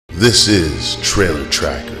This is Trailer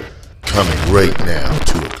Tracker, coming right now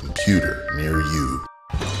to a computer near you.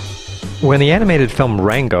 When the animated film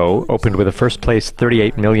Rango opened with a first-place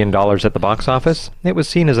 $38 million at the box office, it was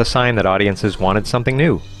seen as a sign that audiences wanted something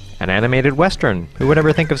new. An animated Western. Who would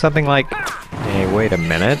ever think of something like... Hey, wait a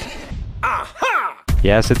minute.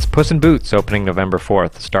 Yes, it's Puss in Boots, opening November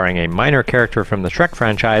 4th, starring a minor character from the Shrek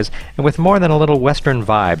franchise, and with more than a little Western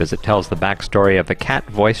vibe as it tells the backstory of the cat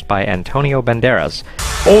voiced by Antonio Banderas.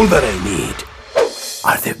 All that I need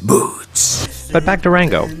are the boots. But back to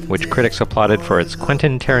Rango, which critics applauded for its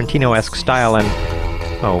Quentin Tarantino-esque style and...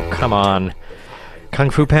 Oh, come on. Kung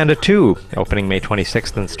Fu Panda 2, opening May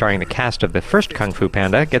 26th and starring the cast of the first Kung Fu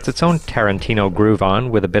Panda, gets its own Tarantino groove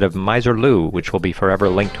on with a bit of Miser Lou, which will be forever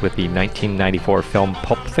linked with the 1994 film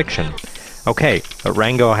Pulp Fiction. Okay, but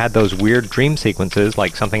Rango had those weird dream sequences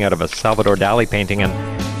like something out of a Salvador Dali painting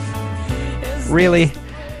and... Really?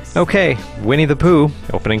 Okay, Winnie the Pooh,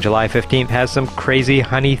 opening July 15th, has some crazy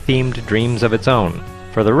honey-themed dreams of its own.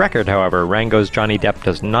 For the record, however, Rango's Johnny Depp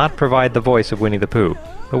does not provide the voice of Winnie the Pooh.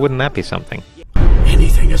 But wouldn't that be something?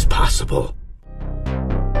 Anything is possible.